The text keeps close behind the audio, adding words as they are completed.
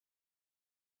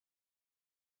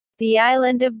The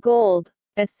Island of Gold.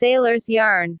 A Sailor's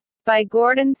Yarn. By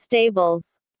Gordon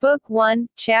Stables. Book 1,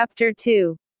 Chapter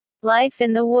 2. Life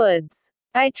in the Woods.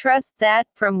 I trust that,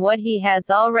 from what he has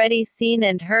already seen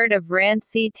and heard of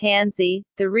Ransi Tansi,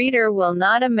 the reader will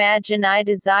not imagine I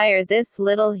desire this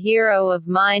little hero of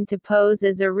mine to pose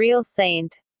as a real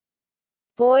saint.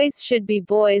 Boys should be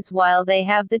boys while they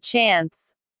have the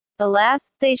chance.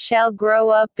 Alas, they shall grow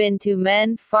up into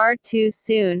men far too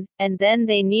soon, and then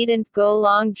they needn't go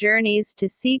long journeys to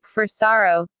seek for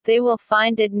sorrow, they will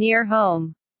find it near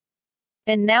home.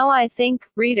 And now I think,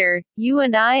 reader, you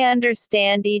and I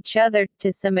understand each other,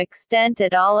 to some extent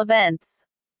at all events.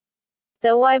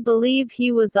 Though I believe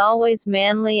he was always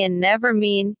manly and never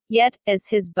mean, yet, as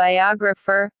his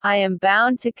biographer, I am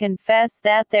bound to confess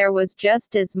that there was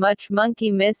just as much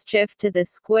monkey mischief to the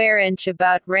square inch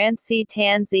about Ransi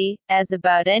Tansi, as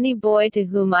about any boy to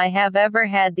whom I have ever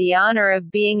had the honor of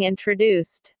being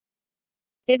introduced.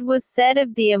 It was said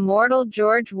of the immortal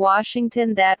George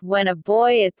Washington that when a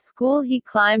boy at school he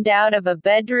climbed out of a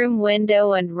bedroom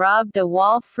window and robbed a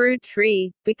wall fruit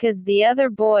tree, because the other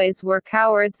boys were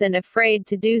cowards and afraid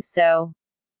to do so.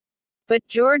 But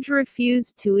George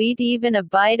refused to eat even a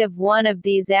bite of one of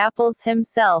these apples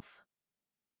himself.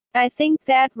 I think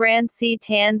that Ransi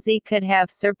Tansi could have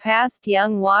surpassed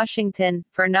young Washington,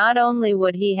 for not only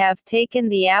would he have taken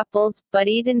the apples, but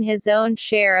eaten his own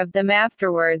share of them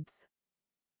afterwards.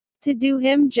 To do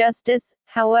him justice,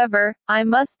 however, I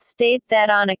must state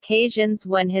that on occasions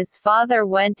when his father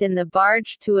went in the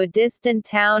barge to a distant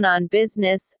town on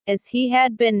business, as he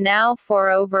had been now for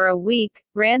over a week,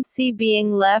 Ransi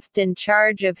being left in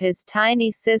charge of his tiny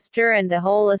sister and the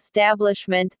whole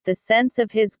establishment, the sense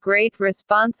of his great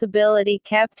responsibility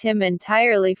kept him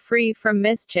entirely free from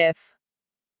mischief.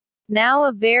 Now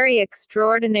a very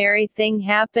extraordinary thing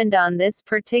happened on this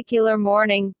particular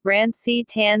morning. Ransi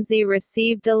Tansi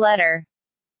received a letter.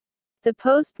 The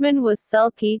postman was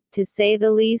sulky, to say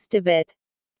the least of it.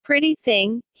 "Pretty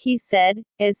thing," he said,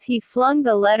 as he flung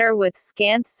the letter with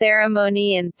scant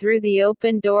ceremony in through the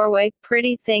open doorway,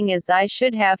 "pretty thing as I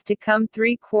should have to come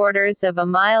 3/4 of a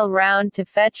mile round to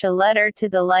fetch a letter to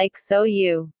the like so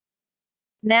you.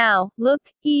 Now, look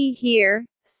ye here,"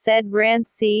 said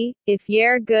Ransi, "if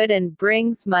ye're good and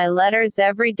brings my letters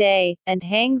every day, and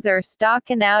hangs her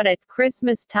stockin' out at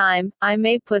Christmas time, I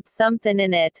may put somethin'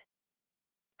 in it.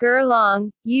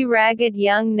 Gerlong, ye ragged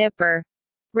young nipper."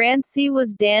 Ransi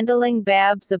was dandling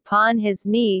Babs upon his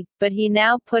knee, but he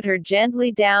now put her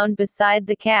gently down beside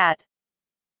the cat.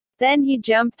 Then he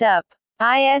jumped up.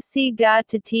 "I got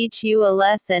to teach you a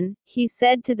lesson," he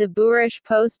said to the boorish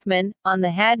postman, "on the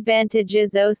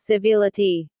hadvantages o'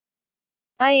 civility.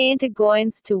 I ain't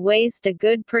a-goin's to waste a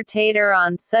good pertater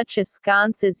on such a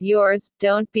sconce as yours,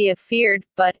 don't be afeard,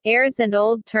 but, airs and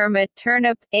old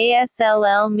turnip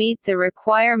asll meet the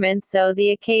requirements o' the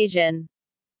occasion."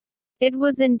 It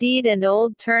was indeed an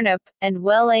old turnip, and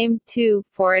well aimed too,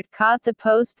 for it caught the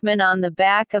postman on the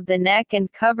back of the neck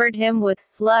and covered him with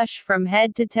slush from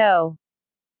head to toe.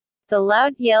 The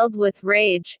lout yelled with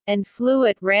rage, and flew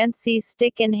at Ransi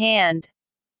stick in hand.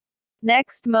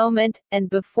 Next moment, and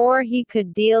before he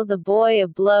could deal the boy a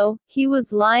blow, he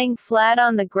was lying flat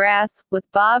on the grass, with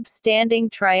Bob standing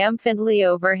triumphantly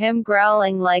over him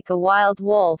growling like a wild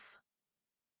wolf.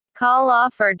 "Call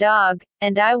off our dog,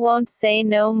 and I won't say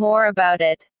no more about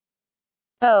it."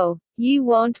 "Oh, ye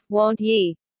won't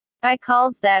ye? I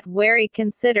calls that werry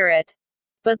considerate.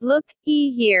 But look ye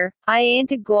here, I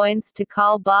ain't a-goin's to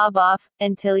call Bob off,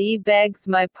 until ye begs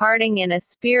my parting in a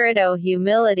spirit o'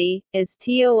 humility, as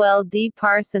Told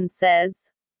Parson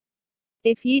says.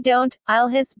 If ye don't, I'll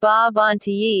hiss Bob onto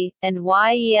ye, and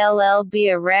yell be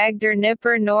a ragder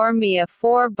nipper nor me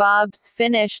afore Bob's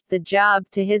finished the job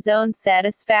to his own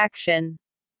satisfaction."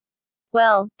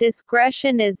 Well,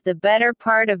 discretion is the better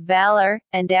part of valor,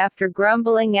 and after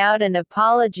grumbling out an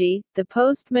apology, the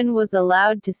postman was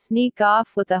allowed to sneak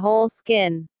off with a whole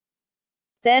skin.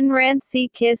 Then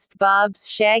Ransi kissed Bob's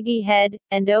shaggy head,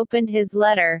 and opened his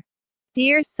letter.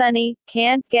 "Dear Sonny,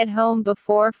 can't get home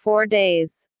before 4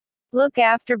 days. Look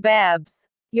after Babs.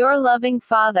 Your loving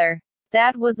father."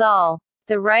 That was all.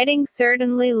 The writing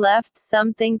certainly left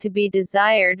something to be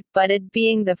desired, but it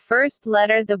being the first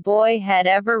letter the boy had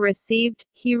ever received,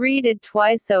 he read it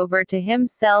twice over to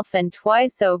himself and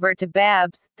twice over to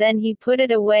Babs, then he put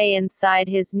it away inside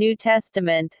his New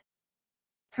Testament.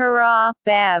 "Hurrah,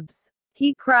 Babs!"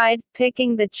 he cried,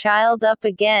 picking the child up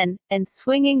again, and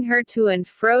swinging her to and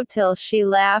fro till she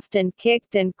laughed and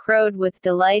kicked and crowed with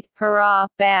delight. "Hurrah,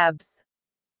 Babs!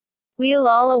 We'll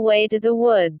all away to the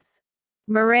woods.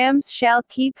 Marams shall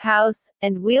keep house,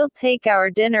 and we'll take our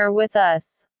dinner with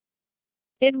us.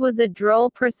 It was a droll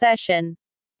procession.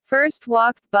 First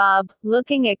walked Bob,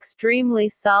 looking extremely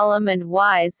solemn and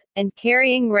wise, and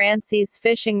carrying Rancey's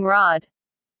fishing rod.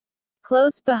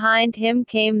 Close behind him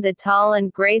came the tall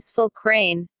and graceful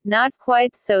Crane, not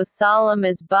quite so solemn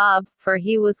as Bob, for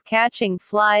he was catching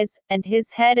flies, and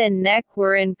his head and neck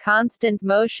were in constant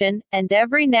motion, and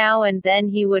every now and then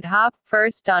he would hop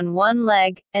first on one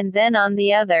leg, and then on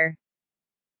the other.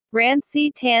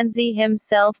 Rancey Tansy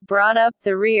himself brought up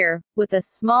the rear, with a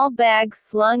small bag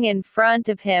slung in front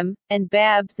of him, and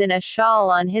Babs in a shawl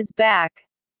on his back.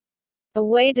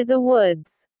 Away to the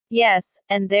woods. Yes,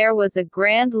 and there was a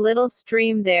grand little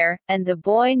stream there, and the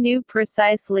boy knew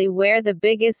precisely where the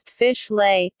biggest fish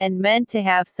lay, and meant to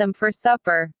have some for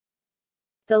supper.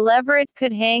 The leveret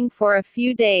could hang for a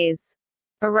few days.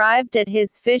 Arrived at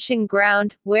his fishing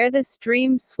ground, where the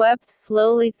stream swept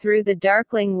slowly through the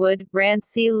darkling wood,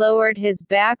 Rancey lowered his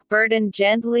back burden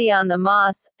gently on the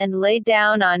moss, and lay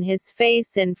down on his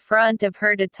face in front of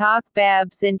her to talk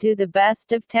Babs into the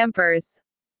best of tempers.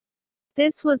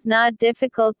 This was not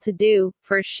difficult to do,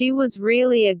 for she was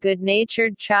really a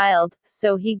good-natured child,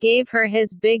 so he gave her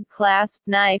his big clasp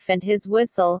knife and his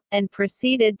whistle, and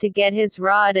proceeded to get his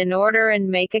rod in order and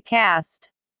make a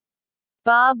cast.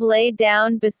 Bob lay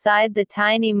down beside the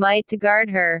tiny mite to guard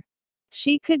her.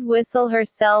 She could whistle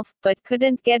herself, but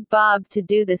couldn't get Bob to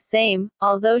do the same,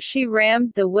 although she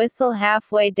rammed the whistle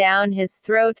halfway down his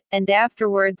throat, and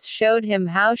afterwards showed him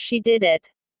how she did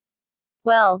it.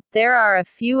 Well, there are a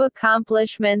few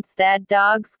accomplishments that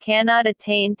dogs cannot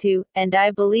attain to, and I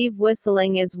believe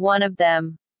whistling is one of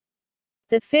them.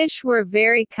 The fish were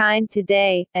very kind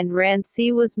today, and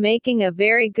Rancey was making a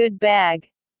very good bag.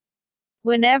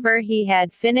 Whenever he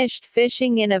had finished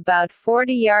fishing in about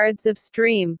 40 yards of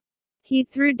stream, he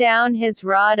threw down his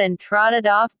rod and trotted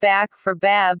off back for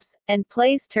Babs, and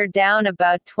placed her down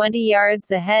about 20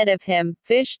 yards ahead of him,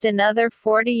 fished another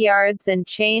 40 yards and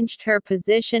changed her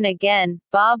position again,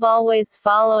 Bob always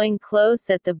following close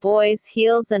at the boy's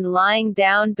heels and lying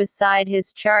down beside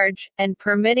his charge, and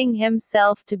permitting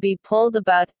himself to be pulled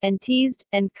about, and teased,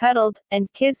 and cuddled,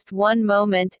 and kissed one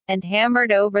moment, and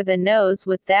hammered over the nose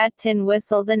with that tin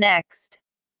whistle the next.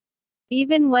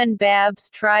 Even when Babs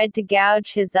tried to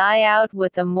gouge his eye out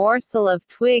with a morsel of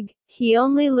twig, he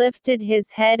only lifted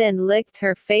his head and licked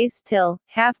her face till,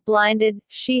 half-blinded,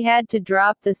 she had to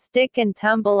drop the stick and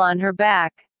tumble on her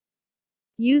back.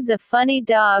 "You's a funny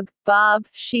dog, Bob,"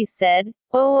 she said.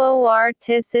 "Our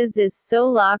tisses is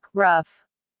so rough."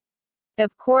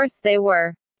 Of course they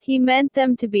were. He meant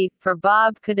them to be, for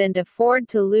Bob couldn't afford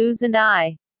to lose an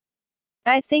eye.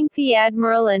 I think the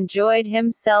Admiral enjoyed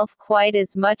himself quite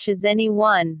as much as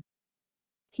anyone.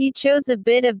 He chose a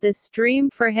bit of the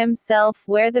stream for himself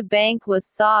where the bank was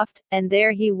soft, and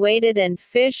there he waited and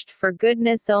fished for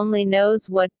goodness only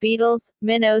knows what beetles,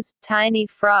 minnows, tiny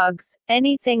frogs,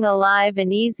 anything alive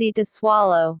and easy to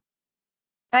swallow.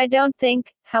 I don't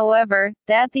think, however,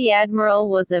 that the Admiral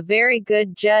was a very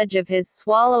good judge of his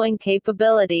swallowing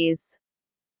capabilities.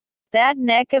 That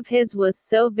neck of his was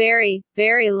so very,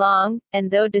 very long, and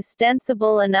though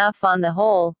distensible enough on the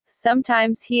whole,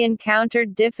 sometimes he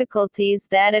encountered difficulties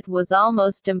that it was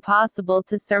almost impossible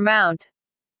to surmount.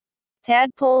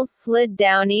 Tadpoles slid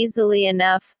down easily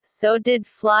enough, so did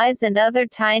flies and other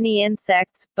tiny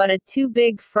insects, but a too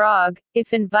big frog,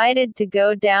 if invited to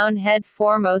go down head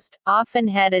foremost, often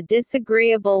had a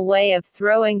disagreeable way of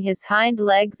throwing his hind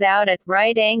legs out at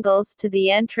right angles to the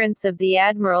entrance of the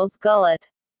Admiral's gullet.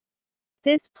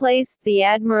 This placed the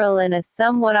Admiral in a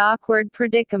somewhat awkward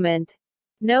predicament.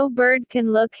 No bird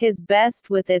can look his best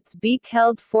with its beak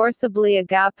held forcibly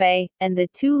agape, and the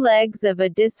two legs of a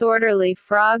disorderly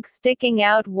frog sticking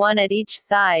out one at each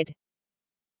side.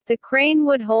 The crane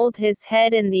would hold his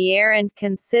head in the air and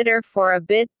consider for a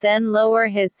bit, then lower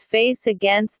his face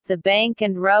against the bank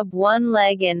and rub one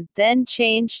leg in, then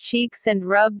change cheeks and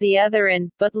rub the other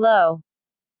in, but lo!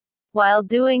 While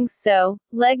doing so,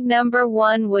 leg number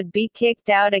 1 would be kicked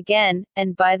out again,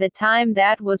 and by the time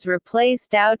that was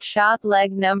replaced out shot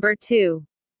leg number 2.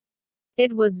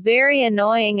 It was very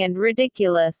annoying and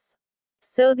ridiculous.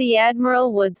 So the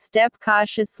Admiral would step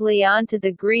cautiously onto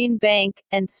the green bank,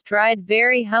 and stride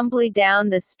very humbly down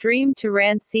the stream to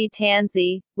Rancey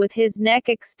Tansy, with his neck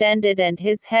extended and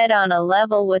his head on a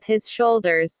level with his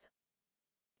shoulders.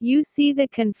 "You see the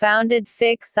confounded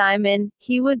fix I'm in,"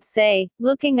 he would say,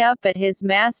 looking up at his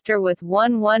master with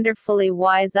one wonderfully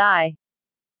wise eye.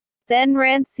 Then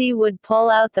Rancey would pull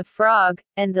out the frog,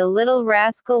 and the little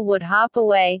rascal would hop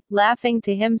away, laughing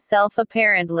to himself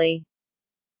apparently.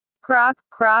 "Croak,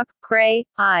 croak, cray,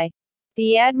 I."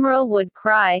 The Admiral would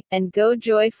cry, and go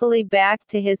joyfully back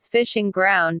to his fishing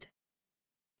ground.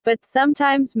 But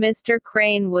sometimes Mr.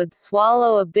 Crane would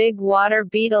swallow a big water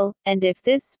beetle, and if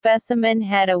this specimen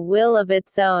had a will of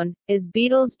its own, as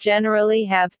beetles generally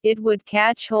have, it would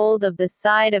catch hold of the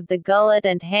side of the gullet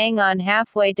and hang on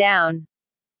halfway down.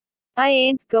 "I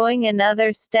ain't going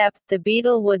another step," the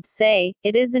beetle would say,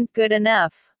 "it isn't good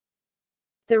enough.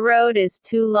 The road is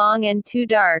too long and too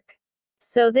dark."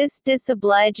 So this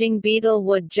disobliging beetle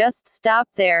would just stop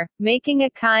there, making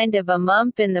a kind of a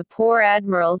mump in the poor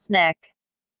Admiral's neck.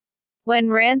 When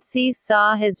Rancy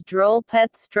saw his droll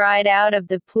pet stride out of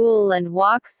the pool and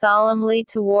walk solemnly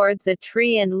towards a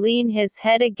tree and lean his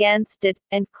head against it,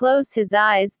 and close his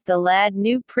eyes, the lad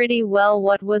knew pretty well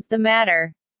what was the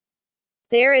matter.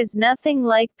 There is nothing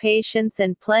like patience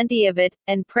and plenty of it,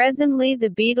 and presently the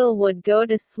beetle would go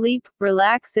to sleep,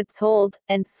 relax its hold,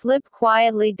 and slip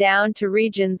quietly down to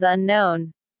regions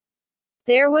unknown.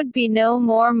 There would be no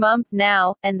more mump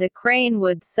now, and the crane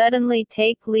would suddenly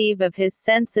take leave of his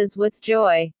senses with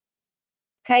joy.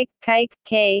 "Kike, kike,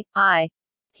 ki."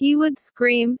 He would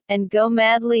scream, and go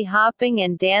madly hopping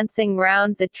and dancing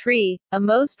round the tree, a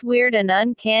most weird and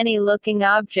uncanny-looking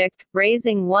object,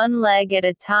 raising one leg at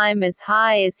a time as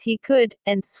high as he could,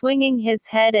 and swinging his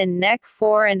head and neck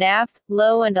fore and aft,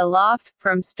 low and aloft,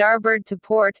 from starboard to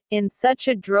port, in such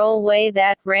a droll way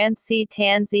that Rancy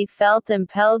Tansy felt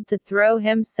impelled to throw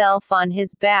himself on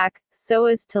his back, so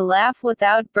as to laugh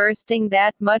without bursting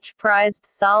that much-prized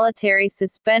solitary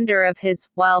suspender of his,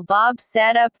 while Bob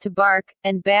sat up to bark,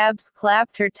 and Babs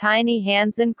clapped her tiny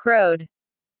hands and crowed.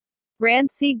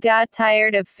 Rancy got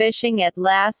tired of fishing at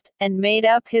last, and made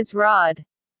up his rod.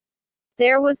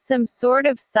 There was some sort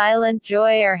of silent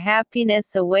joy or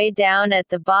happiness away down at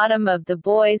the bottom of the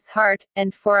boy's heart,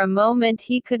 and for a moment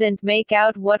he couldn't make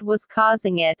out what was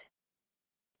causing it.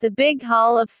 The big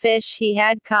haul of fish he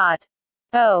had caught.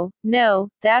 Oh, no,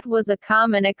 that was a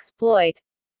common exploit.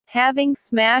 Having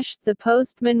smashed the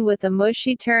postman with a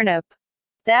mushy turnip.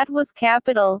 That was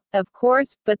capital, of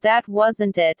course, but that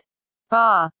wasn't it.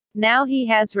 Ah, now he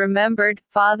has remembered,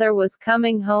 father was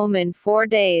coming home in 4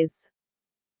 days.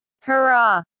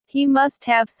 Hurrah! He must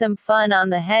have some fun on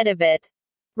the head of it.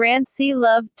 Rancy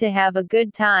loved to have a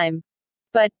good time.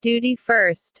 But duty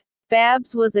first.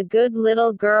 Babs was a good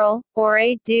little girl, or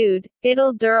a dude,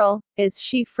 ittle dirl, as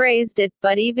she phrased it,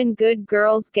 but even good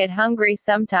girls get hungry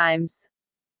sometimes.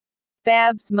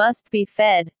 Babs must be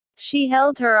fed. She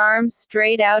held her arms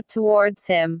straight out towards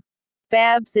him.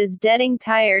 "Babs is getting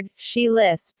tired," she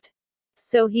lisped.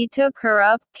 So he took her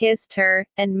up, kissed her,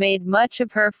 and made much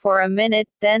of her for a minute,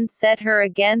 then set her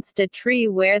against a tree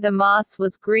where the moss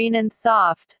was green and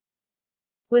soft.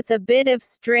 With a bit of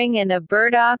string and a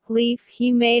burdock leaf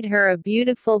he made her a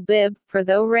beautiful bib, for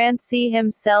though Rancy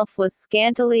himself was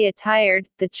scantily attired,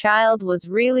 the child was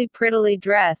really prettily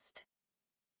dressed.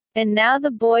 And now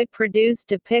the boy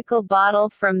produced a pickle bottle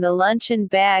from the luncheon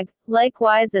bag,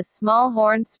 likewise a small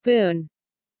horn spoon.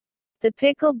 The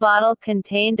pickle bottle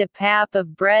contained a pap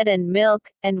of bread and milk,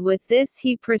 and with this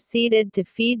he proceeded to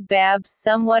feed Babs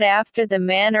somewhat after the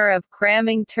manner of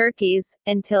cramming turkeys,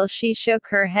 until she shook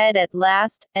her head at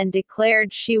last, and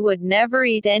declared she would never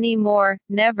eat any more,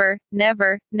 never,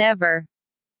 never, never.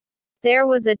 There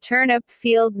was a turnip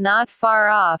field not far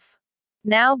off.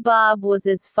 Now Bob was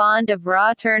as fond of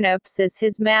raw turnips as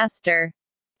his master.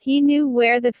 He knew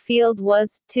where the field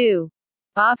was, too.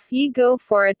 "Off ye go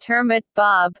for a turnip,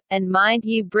 Bob, and mind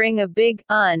ye bring a big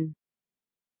 'un.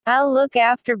 I'll look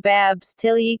after Babs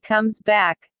till ye comes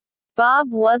back." Bob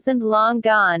wasn't long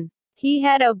gone. He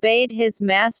had obeyed his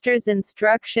master's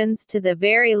instructions to the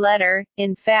very letter.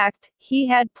 In fact, he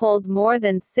had pulled more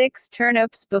than 6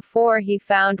 turnips before he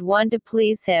found one to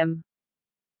please him.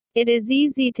 It is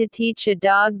easy to teach a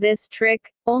dog this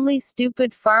trick, only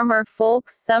stupid farmer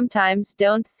folks sometimes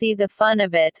don't see the fun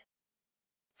of it.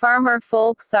 Farmer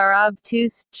folks are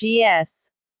obtuse,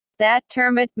 gs. That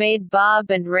turnip made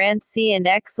Bob and Rancy an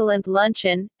excellent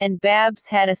luncheon, and Babs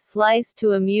had a slice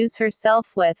to amuse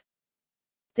herself with.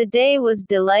 The day was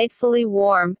delightfully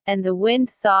warm, and the wind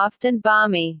soft and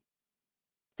balmy.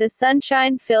 The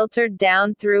sunshine filtered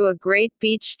down through a great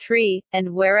beech tree,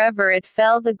 and wherever it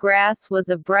fell the grass was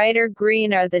a brighter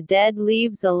green or the dead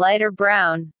leaves a lighter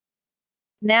brown.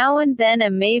 Now and then a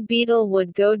May beetle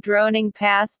would go droning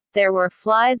past. There were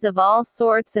flies of all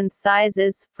sorts and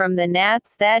sizes, from the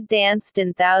gnats that danced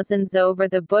in thousands over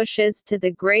the bushes to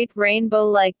the great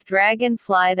rainbow-like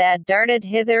dragonfly that darted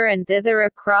hither and thither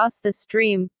across the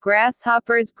stream,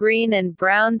 grasshoppers green and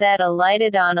brown that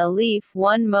alighted on a leaf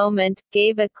one moment,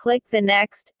 gave a click the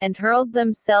next, and hurled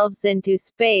themselves into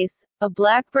space, a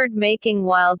blackbird making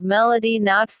wild melody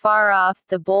not far off,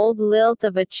 the bold lilt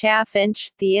of a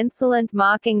chaffinch, the insolent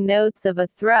mocking notes of a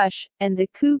thrush, and the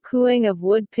coo-cooing of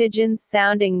wood-pigeons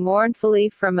sounding mournfully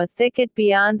from a thicket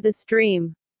beyond the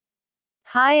stream.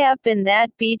 High up in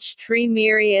that beech tree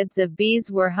myriads of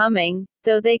bees were humming,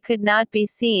 though they could not be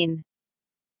seen.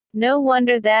 No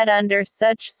wonder that under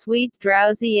such sweet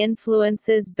drowsy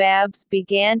influences Babs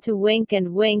began to wink,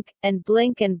 and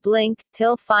blink,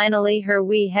 till finally her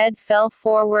wee head fell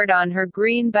forward on her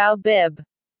green bough bib.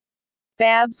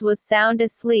 Babs was sound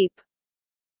asleep.